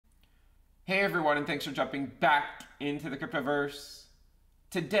Hey everyone, and thanks for jumping back into the cryptoverse.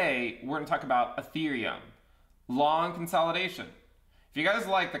 Today, we're going to talk about Ethereum, long consolidation. If you guys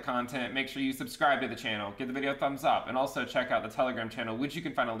like the content, make sure you subscribe to the channel, give the video a thumbs up, and also check out the Telegram channel, which you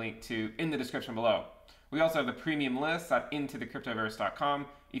can find a link to in the description below. We also have the premium list at intothecryptoverse.com.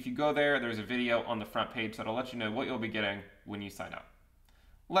 If you go there, there's a video on the front page that'll let you know what you'll be getting when you sign up.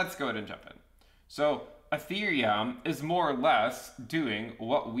 Let's go ahead and jump in. So, Ethereum is more or less doing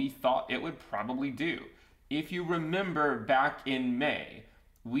what we thought it would probably do. If you remember back in May,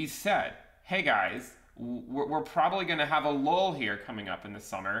 we said, hey guys, we're probably going to have a lull here coming up in the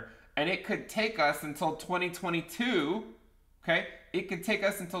summer, and it could take us until 2022, okay? It could take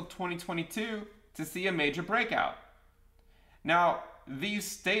us until 2022 to see a major breakout. Now, these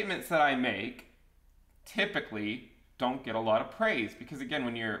statements that I make typically don't get a lot of praise because, again,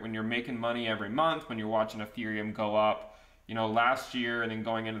 when you're making money every month, when you're watching Ethereum go up, last year and then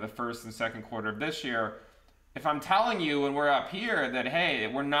going into the first and second quarter of this year, if I'm telling you when we're up here that,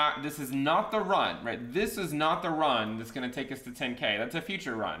 hey, this is not the run, right? This is not the run that's going to take us to 10K. That's a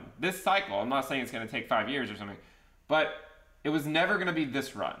future run. This cycle, I'm not saying it's going to take 5 years or something, but it was never going to be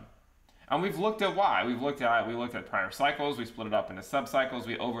this run. And we've looked at why. We looked at prior cycles. We split it up into sub-cycles.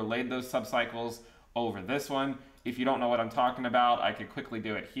 We overlaid those sub-cycles over this one. If you don't know what I'm talking about, I could quickly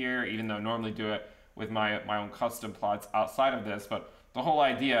do it here, even though I normally do it with my own custom plots outside of this. But the whole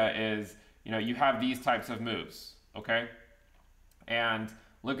idea is, you have these types of moves, okay? And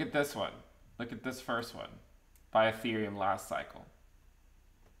look at this one. Look at this first one by Ethereum last cycle.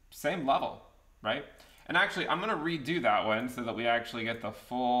 Same level, right? And actually, I'm going to redo that one so that we actually get the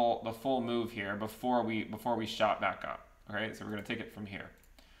full move here before we shot back up. All right, so we're going to take it from here.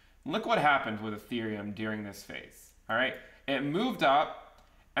 Look what happened with Ethereum during this phase. All right, it moved up,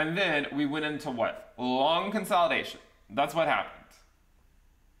 and then we went into what? Long consolidation. That's what happened.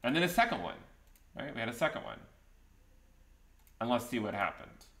 And then a second one. Right? We had a second one. And let's see what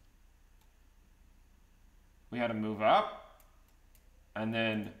happened. We had a move up, and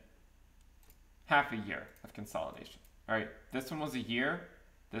then half a year of consolidation. All right, this one was a year,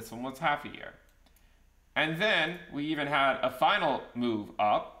 this one was half a year. And then we even had a final move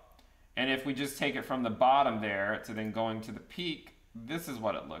up, and if we just take it from the bottom there to then going to the peak, this is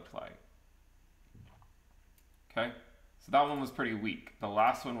what it looked like. Okay, so that one was pretty weak. The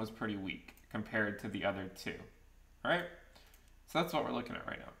last one was pretty weak compared to the other two. All right, so that's what we're looking at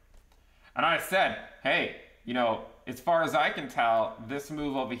right now. And I said, hey, as far as I can tell, this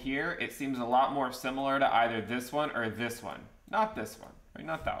move over here, it seems a lot more similar to either this one or this one. Not this one, right?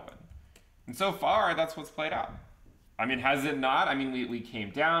 Not that one. And so far, that's what's played out. I mean, has it not? I mean, we came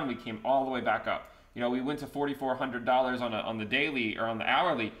down, we came all the way back up. We went to $4,400 on the daily or on the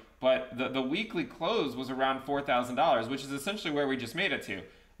hourly, but the weekly close was around $4,000, which is essentially where we just made it to.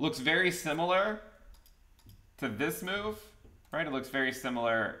 Looks very similar to this move, right? It looks very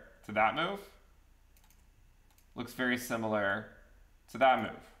similar to that move. Looks very similar to that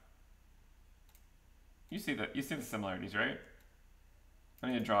move. You see the similarities, right?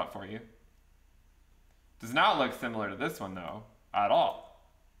 I need to draw it for you. Does not look similar to this one though, at all.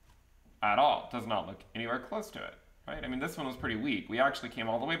 At all. Does not look anywhere close to it, right? I mean, this one was pretty weak. We actually came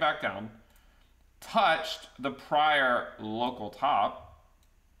all the way back down, touched the prior local top,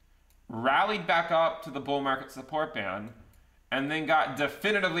 rallied back up to the bull market support band, and then got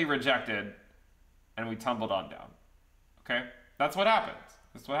definitively rejected, and we tumbled on down. Okay? That's what happened.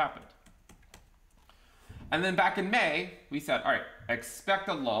 That's what happened. And then back in May, we said, all right, expect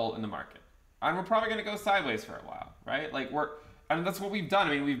a lull in the market. And we're probably going to go sideways for a while, right? And that's what we've done. I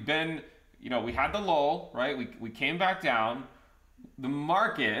mean, we've been, we had the lull, right? We came back down. The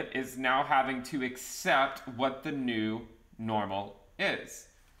market is now having to accept what the new normal is.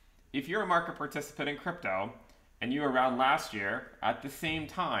 If you're a market participant in crypto and you were around last year at the same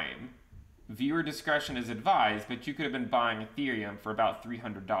time, viewer discretion is advised, but you could have been buying Ethereum for about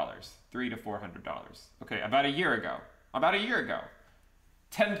 $300, $300 to $400. Okay, about a year ago.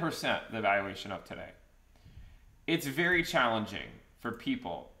 10% the valuation of today. It's very challenging for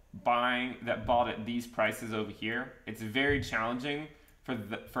people that bought at these prices over here. It's very challenging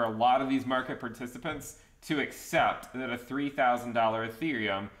for a lot of these market participants to accept that a $3,000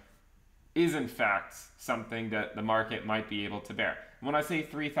 Ethereum is in fact something that the market might be able to bear. When I say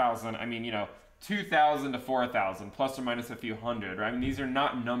 3,000, I mean, 2,000 to 4,000, plus or minus a few hundred, right? I mean, these are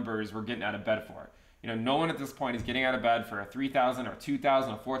not numbers we're getting out of bed for. No one at this point is getting out of bed for a $3,000 or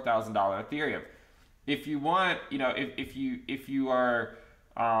 $2,000 or $4,000 Ethereum. If you want, if you are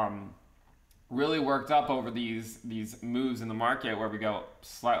really worked up over these moves in the market where we go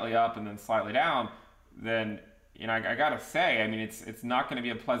slightly up and then slightly down, then you know, I gotta say, I mean, it's not going to be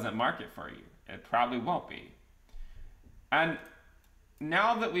a pleasant market for you. It probably won't be. And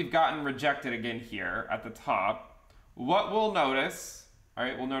now that we've gotten rejected again here at the top, what we'll notice, all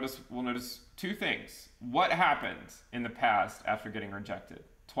right, we'll notice two things. What happened in the past after getting rejected?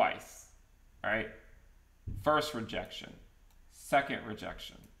 Twice, all right? First rejection, second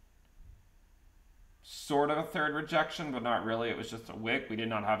rejection. Sort of a third rejection, but not really. It was just a wick. We did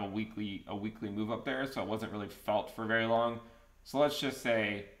not have a weekly move up there, so it wasn't really felt for very long. So let's just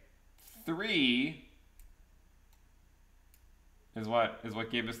say 3 is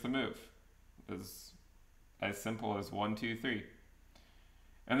what gave us the move. It was as simple as 1, 2, 3.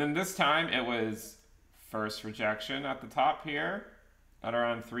 And then this time it was first rejection at the top here at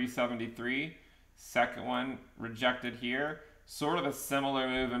around 373. Second one rejected here. Sort of a similar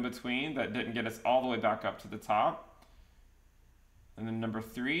move in between that didn't get us all the way back up to the top. And then number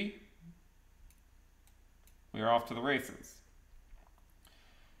 3, we are off to the races.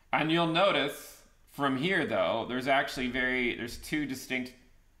 And you'll notice from here, though, there's actually there's two distinct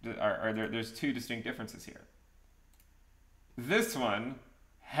differences here. This one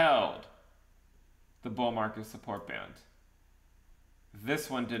held the bull market support band. This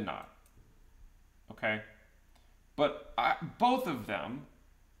one did not. Okay? But both of them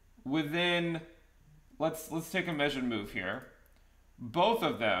within, let's take a measured move here. Both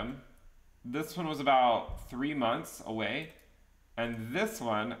of them, this one was about 3 months away, and this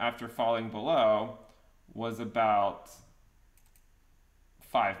one, after falling below, was about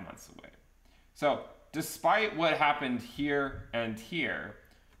 5 months away. So despite what happened here and here,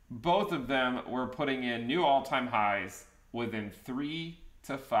 both of them were putting in new all-time highs within 3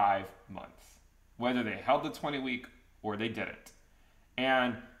 to 5 months, whether they held the 20-week or they didn't.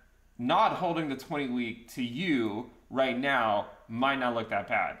 And not holding the 20-week to you right now might not look that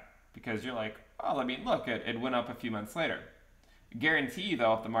bad, because you're like, oh, I mean, look, it went up a few months later. Guarantee you,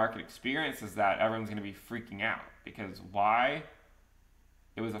 though, if the market experiences that, everyone's going to be freaking out. Because why?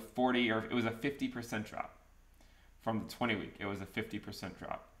 It was a 50% drop from the 20-week. It was a 50%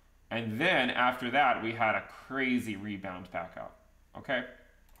 drop. And then after that, we had a crazy rebound back up. Okay?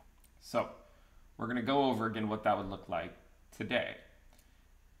 So we're going to go over again what that would look like today.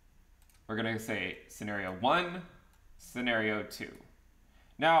 We're going to say scenario 1, scenario 2.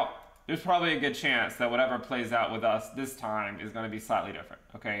 Now, there's probably a good chance that whatever plays out with us this time is going to be slightly different.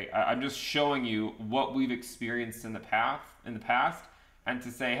 Okay? I'm just showing you what we've experienced in the past, and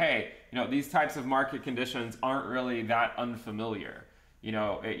to say, hey, you know, these types of market conditions aren't really that unfamiliar.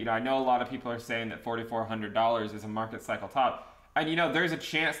 I know a lot of people are saying that $4,400 is a market cycle top. And there's a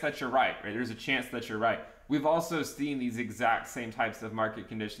chance that you're right? There's a chance that you're right. We've also seen these exact same types of market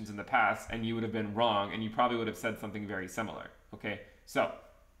conditions in the past, and you would have been wrong, and you probably would have said something very similar. Okay, so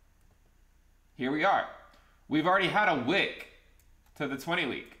here we are. We've already had a wick to the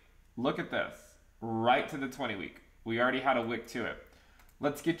 20-week. Look at this, right to the 20-week. We already had a wick to it.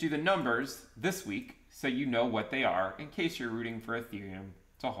 Let's get you the numbers this week so you know what they are in case you're rooting for Ethereum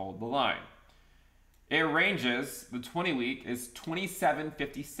to hold the line. It ranges, the 20-week is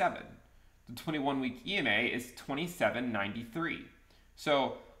 27.57. The 21-week EMA is 27.93.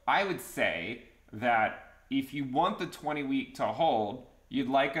 So I would say that if you want the 20-week to hold, you'd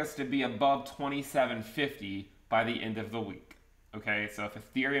like us to be above 27.50 by the end of the week. Okay, so if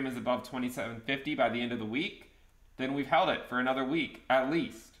Ethereum is above 27.50 by the end of the week, then we've held it for another week at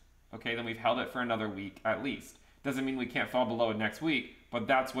least. Okay, then we've held it for another week at least. Doesn't mean we can't fall below it next week, but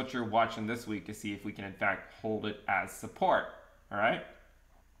that's what you're watching this week to see if we can in fact hold it as support. All right?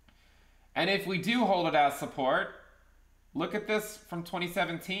 And if we do hold it as support, look at this from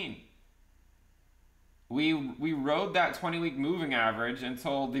 2017. We rode that 20-week moving average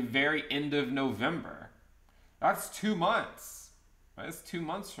until the very end of November. That's 2 months. That's 2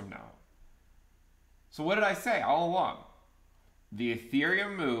 months from now. So what did I say all along? The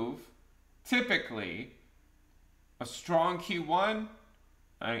Ethereum move, typically a strong Q1,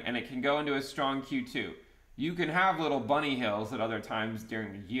 and it can go into a strong Q2. You can have little bunny hills at other times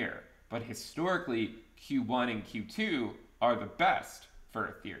during the year, but historically, Q1 and Q2 are the best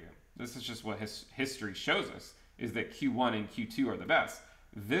for Ethereum. This is just what history shows us, is that Q1 and Q2 are the best.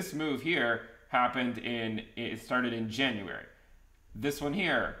 This move here it started in January. This one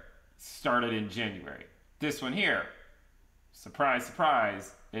here started in January. This one here, surprise,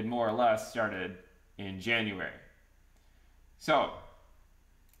 surprise, it more or less started in January. So,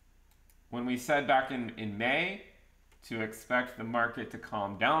 when we said back in May to expect the market to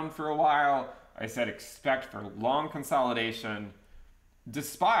calm down for a while, I said expect for long consolidation,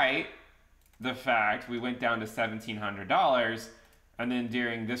 despite the fact we went down to $1,700, and then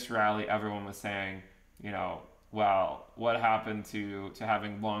during this rally, everyone was saying, well, what happened to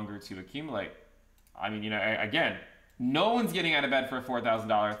having longer to accumulate? I mean, again, no one's getting out of bed for a $4,000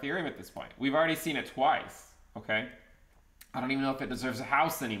 Ethereum at this point. We've already seen it twice, okay? I don't even know if it deserves a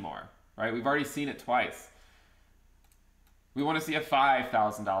house anymore, right? We've already seen it twice. We want to see a $5,000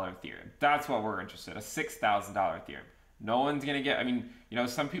 Ethereum. That's what we're interested in, a $6,000 Ethereum. No one's going to get, I mean,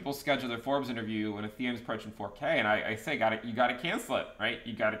 some people schedule their Forbes interview when Ethereum's approaching 4K, and I say, you got to cancel it, right?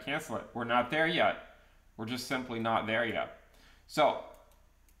 You got to cancel it. We're not there yet. We're just simply not there yet. So,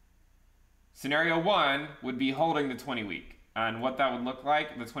 scenario 1 would be holding the 20-week. And what that would look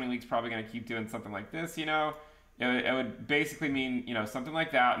like, the 20 weeks probably going to keep doing something like this, It would basically mean, something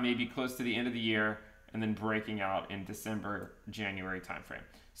like that, maybe close to the end of the year, and then breaking out in December, January timeframe.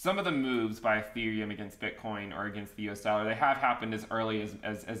 Some of the moves by Ethereum against Bitcoin or against the US dollar, they have happened as early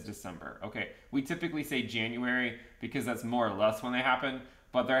as December. Okay, we typically say January because that's more or less when they happen,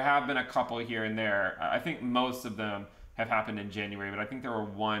 but there have been a couple here and there. I think most of them have happened in January, but I think there were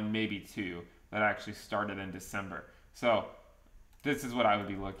one, maybe two, that actually started in December. So this is what I would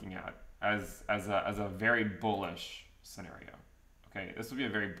be looking at as a very bullish scenario. Okay, this would be a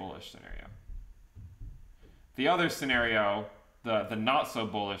very bullish scenario. The other scenario, the not so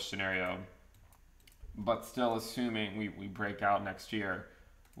bullish scenario, but still assuming we break out next year,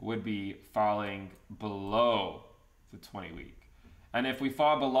 would be falling below the 20-week. And if we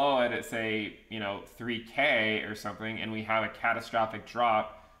fall below it at, say, 3K or something, and we have a catastrophic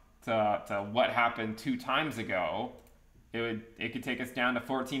drop to what happened 2 times ago, it could take us down to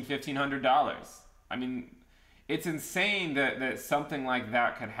 $1,400–1,500. I mean, it's insane that something like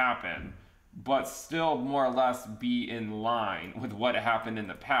that could happen, but still more or less be in line with what happened in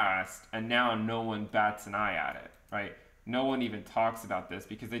the past, and now no one bats an eye at it, right? No one even talks about this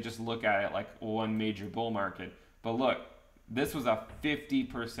because they just look at it like one major bull market. But look, this was a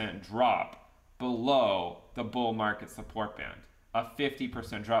 50% drop below the bull market support band. A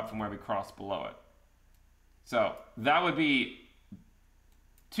 50% drop from where we crossed below it. So that would be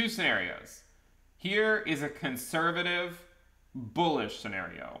 2 scenarios. Here is a conservative bullish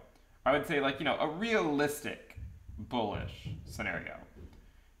scenario. I would say a realistic bullish scenario.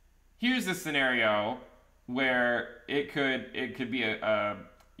 Here's a scenario where it could be a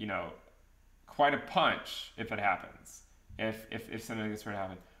quite a punch if it happens. If something like this were to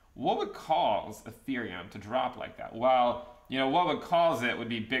happen. What would cause Ethereum to drop like that? Well, what would cause it would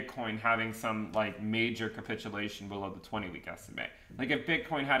be Bitcoin having some major capitulation below the 20-week SMA. If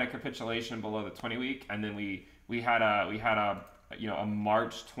Bitcoin had a capitulation below the 20-week, and then we had a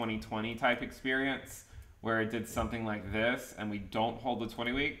March 2020 type experience where it did something like this, and we don't hold the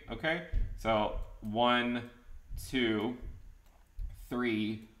 20-week. Okay, so 1, 2,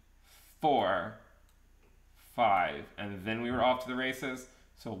 3, 4, 5, and then we were off to the races.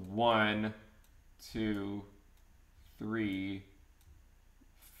 So 1, 2, 3,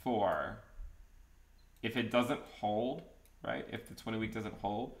 4. If it doesn't hold, right? If the 20-week doesn't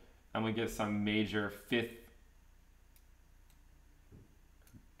hold, and we get some major 5th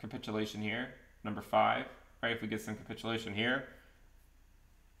capitulation here, number 5, right? If we get some capitulation here,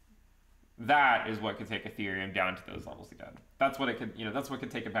 that is what could take Ethereum down to those levels again. That's what it could, that's what could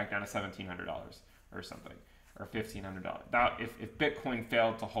take it back down to $1,700 or something, or $1,500. That if Bitcoin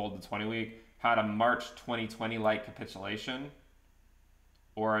failed to hold the 20-week, had a March 2020 like capitulation,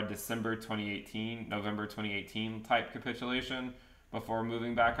 or a December 2018, November 2018 type capitulation before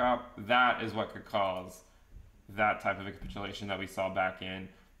moving back up, that is what could cause that type of a capitulation that we saw back in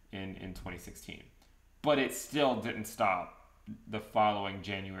 2016. But it still didn't stop the following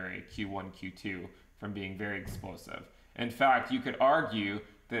January Q1, Q2 from being very explosive. In fact, you could argue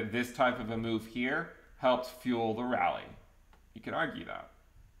that this type of a move here helped fuel the rally. You could argue that.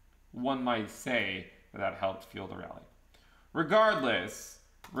 One might say that helped fuel the rally. Regardless,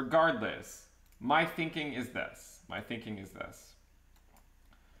 my thinking is this.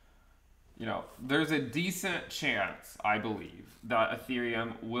 There's a decent chance, I believe, that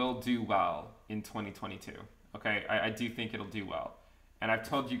Ethereum will do well in 2022. Okay, I do think it'll do well. And I've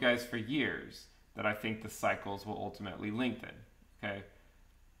told you guys for years that I think the cycles will ultimately lengthen. Okay,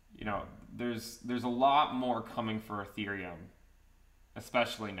 there's a lot more coming for Ethereum,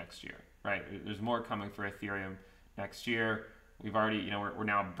 especially next year, right? There's more coming for Ethereum next year. We've already, we're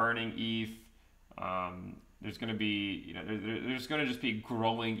now burning ETH. There's going to be, there's going to just be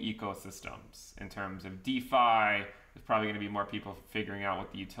growing ecosystems in terms of DeFi. There's probably going to be more people figuring out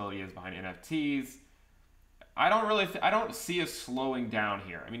what the utility is behind NFTs. I don't see us slowing down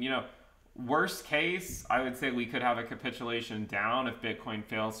here. I mean, worst case, I would say we could have a capitulation down if Bitcoin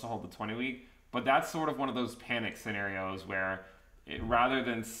fails to hold the 20-week. But that's sort of one of those panic scenarios where rather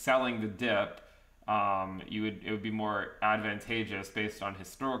than selling the dip, it would be more advantageous based on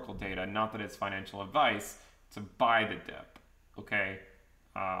historical data, not that it's financial advice, to buy the dip. Okay.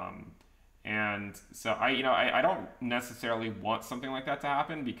 And so I don't necessarily want something like that to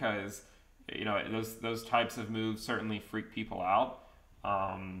happen, because those types of moves certainly freak people out.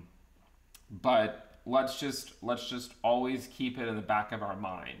 But let's just always keep it in the back of our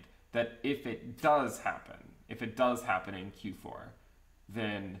mind that if it does happen in Q4,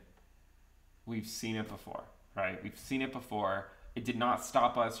 then we've seen it before, right? We've seen it before. It did not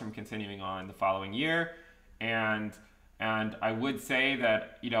stop us from continuing on the following year. And I would say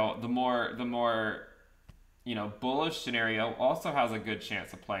that, the more bullish scenario also has a good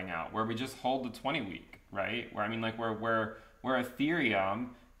chance of playing out, where we just hold the 20-week, right? Where Ethereum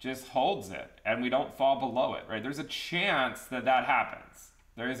just holds it and we don't fall below it, right? There's a chance that happens.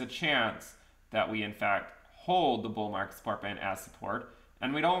 There is a chance that we, in fact, hold the bull market support band as support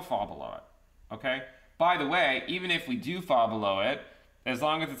and we don't fall below it, okay? By the way, even if we do fall below it, as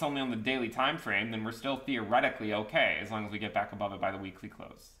long as it's only on the daily time frame, then we're still theoretically okay, as long as we get back above it by the weekly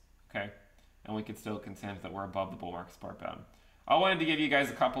close, okay? And we can still contend that we're above the bull market support band. I wanted to give you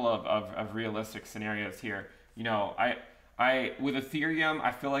guys a couple of realistic scenarios here. With Ethereum,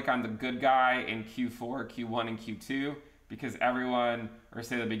 I feel like I'm the good guy in Q4, Q1, and Q2, because or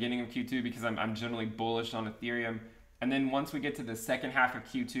say the beginning of Q2, because I'm generally bullish on Ethereum. And then once we get to the second half of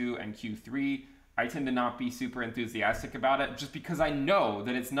Q2 and Q3, I tend to not be super enthusiastic about it, just because I know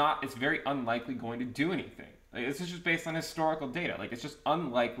that it's very unlikely going to do anything. This is just based on historical data. It's just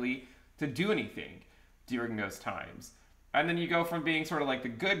unlikely to do anything during those times. And then you go from being sort of like the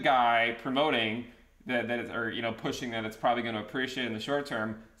good guy promoting pushing that it's probably going to appreciate in the short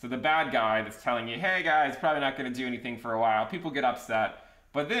term, so the bad guy that's telling you, hey guys, probably not going to do anything for a while. People get upset.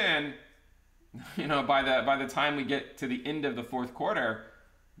 But then, by the time we get to the end of the fourth quarter,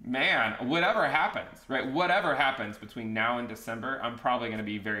 man, whatever happens, right? Whatever happens between now and December, I'm probably going to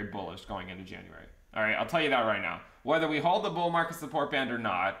be very bullish going into January. All right, I'll tell you that right now. Whether we hold the bull market support band or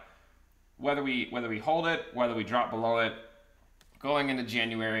not, whether we hold it, whether we drop below it, going into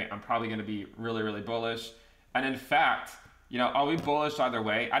January, I'm probably going to be really, really bullish. And in fact, I'll be bullish either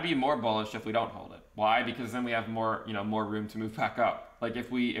way. I'd be more bullish if we don't hold it. Why? Because then we have more room to move back up. Like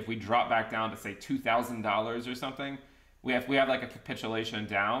if we drop back down to say $2,000 or something, we have like a capitulation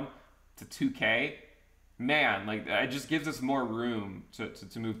down to 2K. Man, it just gives us more room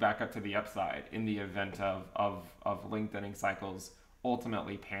to move back up to the upside in the event of lengthening cycles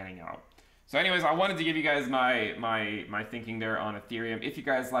ultimately panning out. So anyways, I wanted to give you guys my thinking there on Ethereum. If you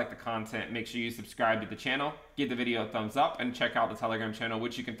guys like the content, make sure you subscribe to the channel, give the video a thumbs up, and check out the Telegram channel,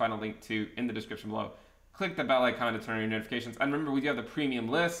 which you can find a link to in the description below. Click the bell icon to turn on your notifications. And remember, we do have the premium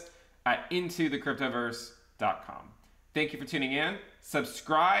list at intothecryptoverse.com. Thank you for tuning in.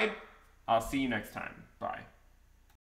 Subscribe. I'll see you next time. Bye.